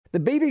The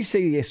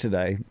BBC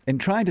yesterday, in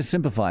trying to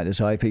simplify this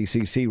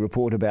IPCC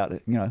report about,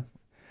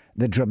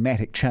 the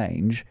dramatic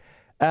change,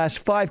 asked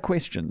 5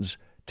 questions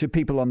to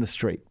people on the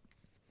street.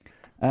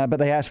 But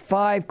they asked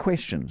 5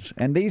 questions,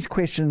 and these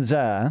questions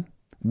are,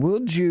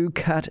 would you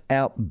cut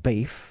out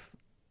beef?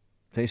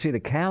 So you see, the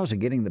cows are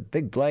getting the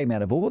big blame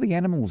out of all the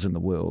animals in the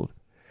world.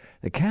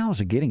 The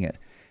cows are getting it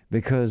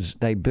because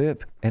they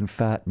burp and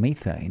fart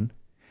methane,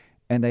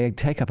 and they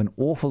take up an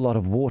awful lot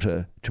of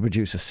water to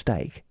produce a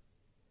steak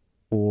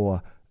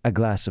or a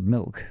glass of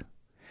milk.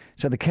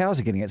 So the cows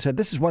are getting it. So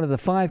this is one of the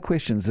 5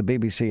 questions the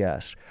BBC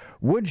asked.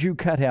 Would you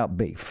cut out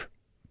beef?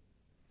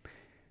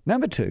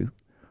 Number 2,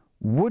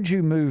 would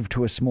you move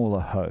to a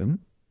smaller home?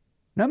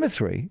 Number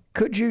 3,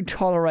 could you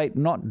tolerate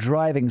not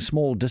driving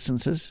small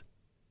distances?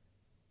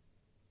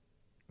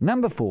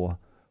 Number 4,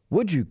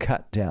 would you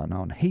cut down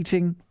on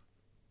heating?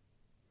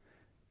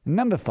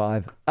 Number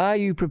 5, are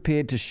you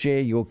prepared to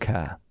share your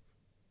car?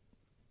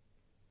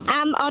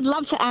 I'd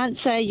love to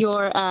answer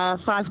your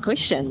 5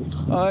 questions.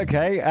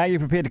 Okay, are you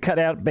prepared to cut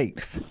out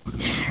beef?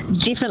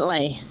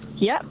 Definitely.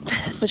 Yep,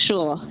 for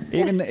sure.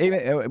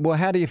 Well,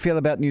 how do you feel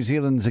about New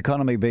Zealand's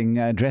economy being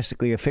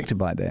drastically affected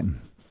by that?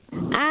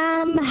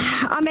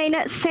 I mean,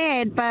 it's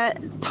sad, but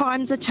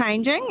times are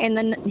changing, and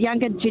the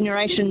younger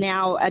generation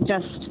now are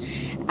just,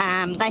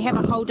 they have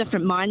a whole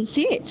different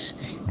mindset.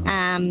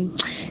 I'm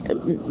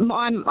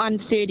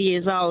 30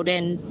 years old,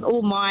 and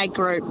all my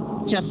group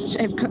just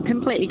have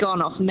completely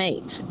gone off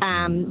meat.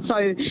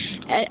 So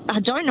I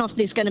don't know if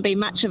there's going to be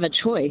much of a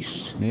choice.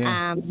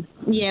 Yeah,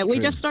 we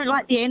just don't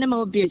like the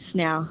animal abuse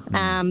now.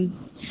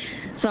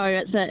 So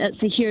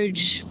it's a huge,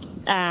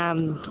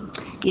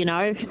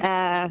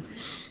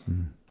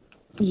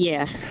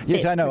 yeah.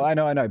 Yes, I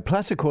know.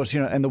 Plus, of course,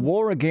 and the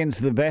war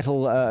against the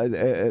battle,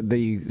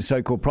 the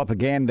so-called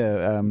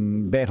propaganda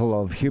battle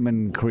of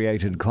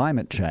human-created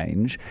climate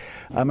change,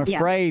 I'm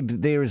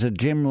afraid there is a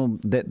general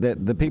that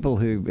the people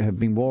who have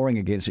been warring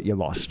against it, you're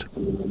lost.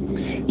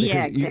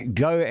 Because you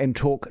go and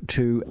talk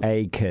to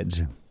a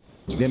kid,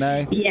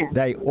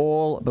 they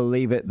all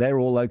believe it. They're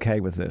all okay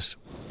with this.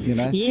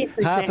 Yes,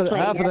 exactly,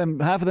 half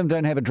of them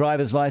don't have a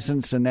driver's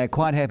license, and they're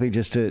quite happy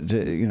just to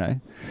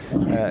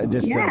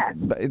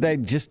but they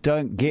just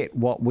don't get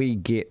what we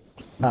get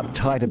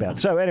uptight about.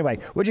 So anyway,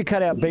 would you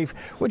cut out beef?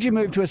 Would you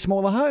move to a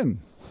smaller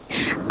home?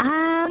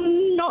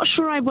 Not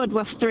sure I would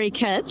with 3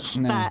 kids,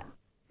 but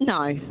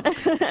no.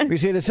 You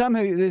see, there's some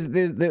who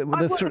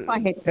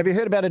have you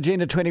heard about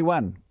Agenda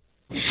 21?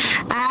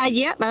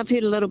 Yep, I've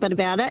heard a little bit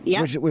about it.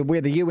 Yeah,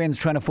 where the UN's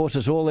trying to force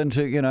us all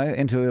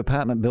into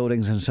apartment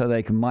buildings, and so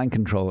they can mind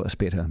control us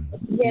better.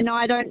 Yeah, no,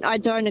 I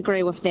don't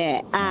agree with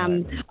that.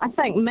 I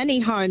think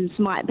mini homes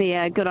might be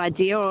a good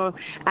idea. Or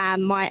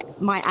my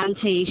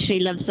auntie, she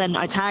lives in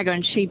Otago,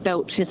 and she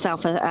built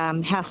herself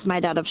a house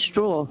made out of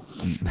straw,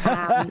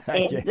 and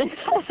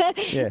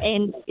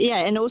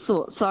all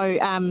sorts. So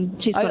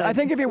I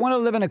think if you want to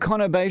live in a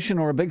conurbation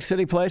or a big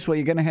city place, well,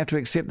 you're going to have to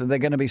accept that they're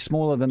going to be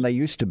smaller than they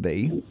used to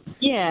be.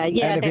 Yeah.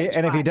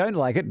 If you don't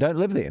like it, don't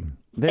live there.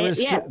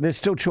 There's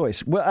still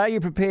choice. Well, are you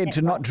prepared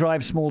to not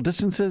drive small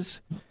distances?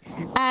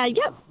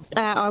 Yep.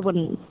 I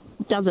wouldn't.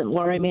 Doesn't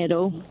worry me at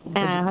all.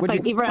 I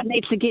think everyone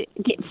needs to get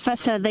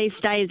fitter these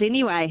days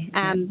anyway.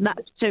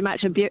 That's too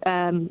much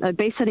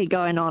obesity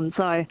going on.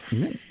 So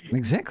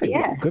exactly.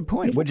 Yeah. Good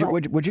point.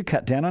 Would you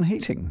cut down on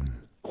heating?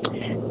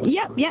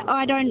 Yep.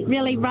 I don't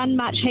really run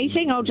much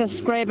heating. I'll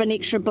just grab an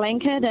extra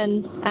blanket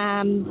and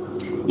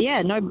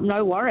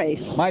no worries.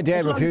 My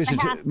dad refused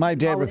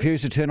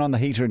to turn on the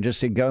heater and just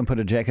said, "Go and put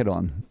a jacket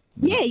on."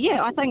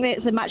 Yeah. I think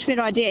that's a much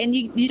better idea, and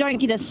you don't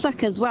get as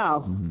sick as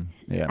well. Mm-hmm.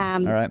 Yeah.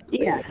 All right.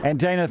 Yeah. And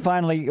Dana,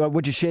 finally,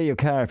 would you share your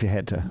car if you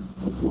had to?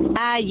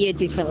 Yeah,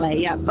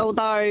 definitely. Yeah.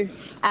 Although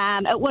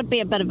it would be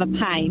a bit of a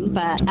pain,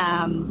 but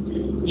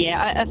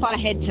if I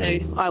had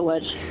to, I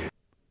would.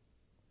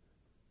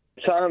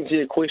 To answer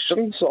your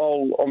questions,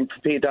 I'm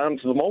prepared to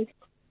answer them all.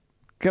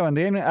 Go on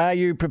then. Are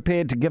you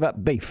prepared to give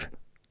up beef?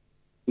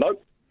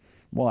 Nope.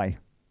 Why?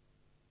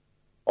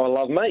 I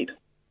love meat.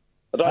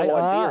 I don't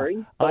like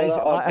dairy.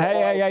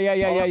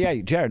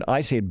 Hey, Jared,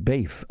 I said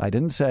beef. I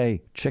didn't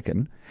say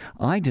chicken.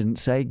 I didn't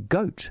say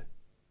goat.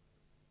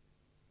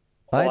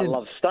 I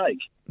love steak.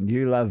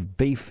 You love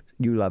beef.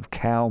 You love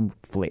cow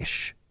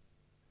flesh.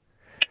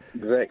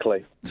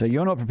 Exactly. So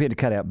you're not prepared to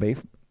cut out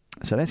beef.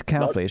 So that's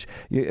cow flesh.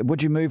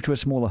 Would you move to a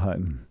smaller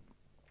home?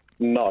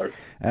 No.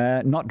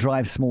 Not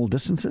drive small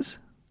distances?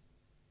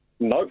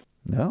 No.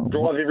 No.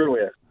 Drive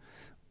everywhere.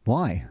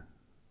 Why?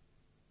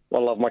 I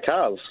love my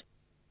cars.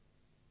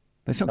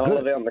 That's not I good.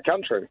 live out in the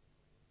country.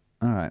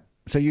 All right.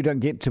 So you don't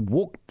get to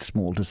walk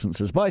small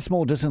distances. By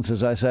small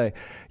distances, I say,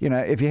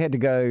 if you had to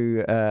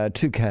go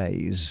 2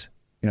 Ks,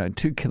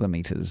 2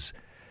 kilometres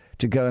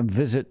to go and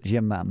visit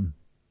your mum,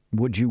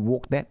 would you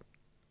walk that?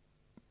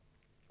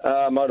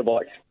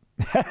 Motorbike.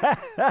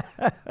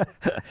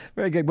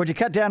 Very good. Would you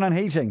cut down on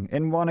heating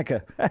in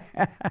Wanaka?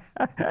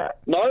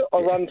 No, I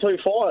run 2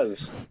 fires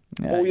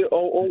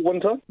all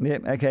winter. Yeah,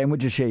 okay. And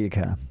would you share your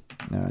car?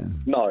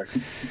 No.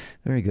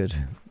 Very good.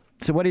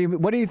 So what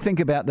do you think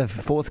about the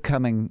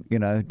forthcoming,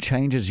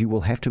 changes you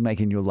will have to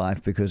make in your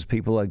life because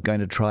people are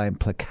going to try and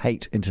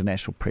placate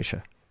international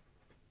pressure?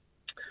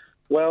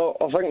 Well,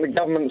 I think the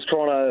government's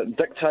trying to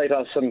dictate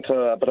us into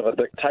a bit of a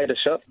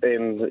dictatorship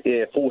and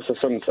force us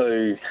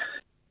into,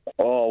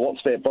 what's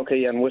that book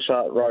Ian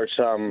Wishart wrote,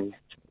 Lathan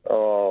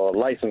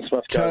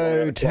Smith.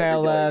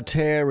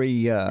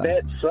 Totalitarian.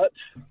 That's it.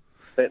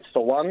 That's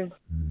the one.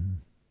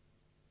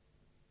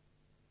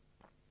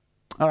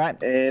 All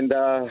right. And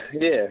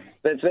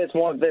that's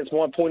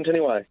my point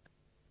anyway.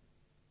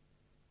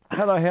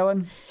 Hello,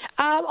 Helen.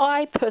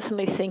 I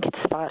personally think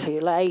it's far too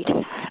late,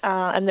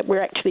 and that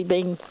we're actually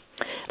being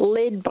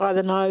led by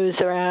the nose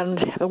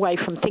away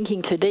from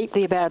thinking too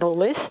deeply about all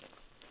this.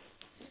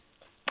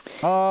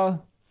 Well,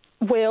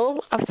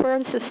 for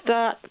instance,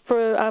 there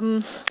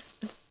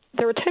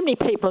are too many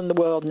people in the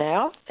world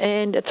now,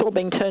 and it's all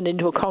being turned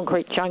into a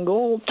concrete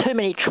jungle. Too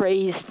many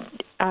trees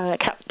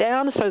cut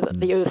down so that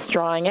the earth's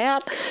drying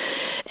out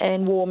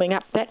and warming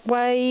up that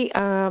way.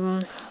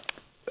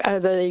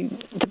 The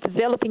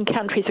developing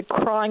countries are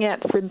crying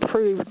out for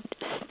improved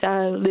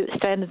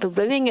standard of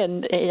living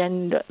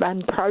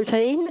and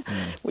protein,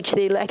 which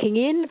they're lacking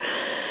in.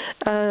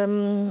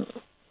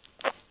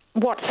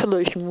 What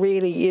solution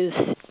really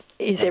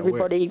is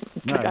everybody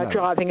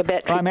driving a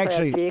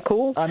battery-powered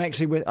vehicle?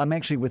 I'm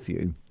actually with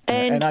you.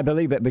 And I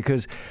believe it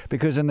because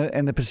in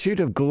the pursuit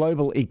of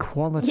global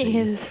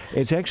equality,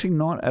 it's actually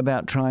not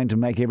about trying to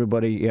make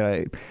everybody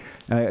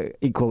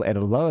equal at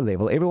a lower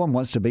level. Everyone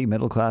wants to be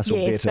middle class or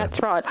better. Yes, that's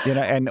right.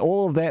 And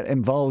all of that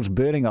involves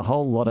burning a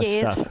whole lot of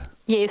stuff.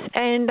 Yes,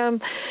 and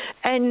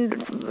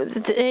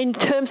in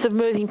terms of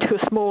moving to a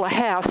smaller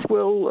house,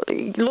 well,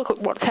 look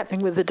at what's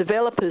happening with the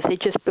developers. They're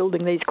just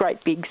building these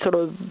great big sort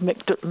of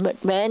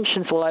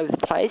mansions all over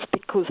the place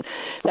because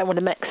they want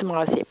to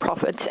maximise their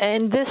profits.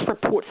 And this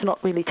report's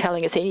not really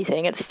telling us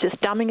anything. It's just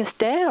dumbing us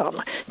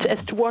down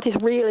as to what is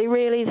really,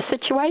 really the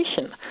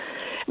situation.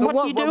 What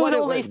do you do with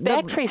all these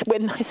batteries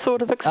when they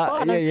sort of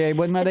expire?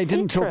 Well, no, they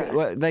didn't talk.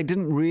 Well, they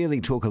didn't really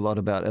talk a lot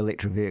about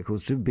electric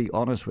vehicles, to be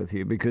honest with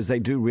you, because they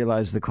do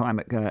realise the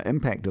climate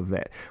impact of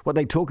that. What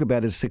they talk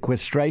about is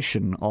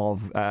sequestration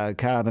of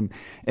carbon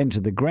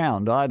into the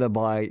ground, either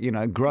by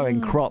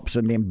growing crops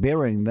and then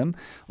burying them,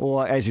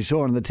 or as you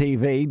saw on the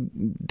TV,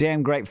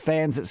 damn great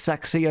fans that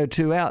suck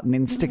CO2 out and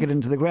then stick it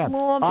into the ground.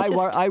 Well,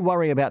 I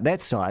worry about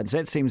that side.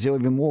 That seems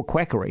even more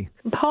quackery.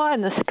 Pie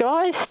in the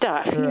sky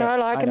stuff,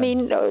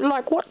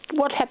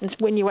 what happens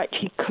when you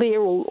actually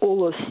clear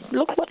all this?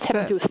 Look what's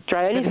happened to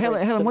Australia. But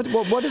Helen,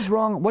 what is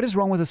wrong? What is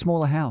wrong with a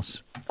smaller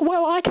house?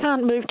 Well, I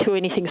can't move to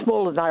anything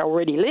smaller than I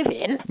already live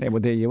in. Yeah,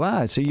 well, there you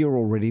are. So you're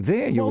already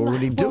there. You're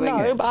already doing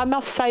it. But I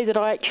must say that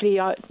I actually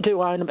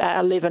do own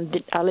about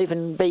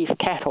 11 beef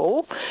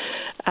cattle.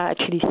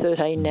 Actually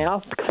 13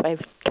 now because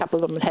a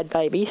couple of them had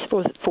babies.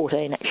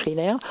 14 actually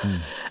now.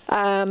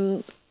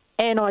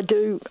 And I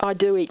do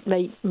eat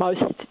meat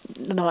most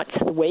nights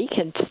of the week,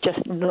 and it's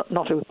just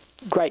not a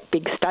great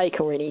big steak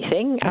or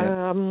anything.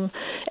 Yeah.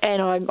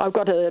 And I've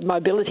got a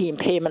mobility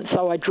impairment,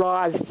 so I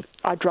drive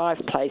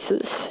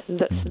places.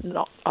 That's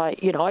not. I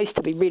used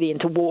to be really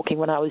into walking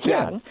when I was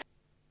young.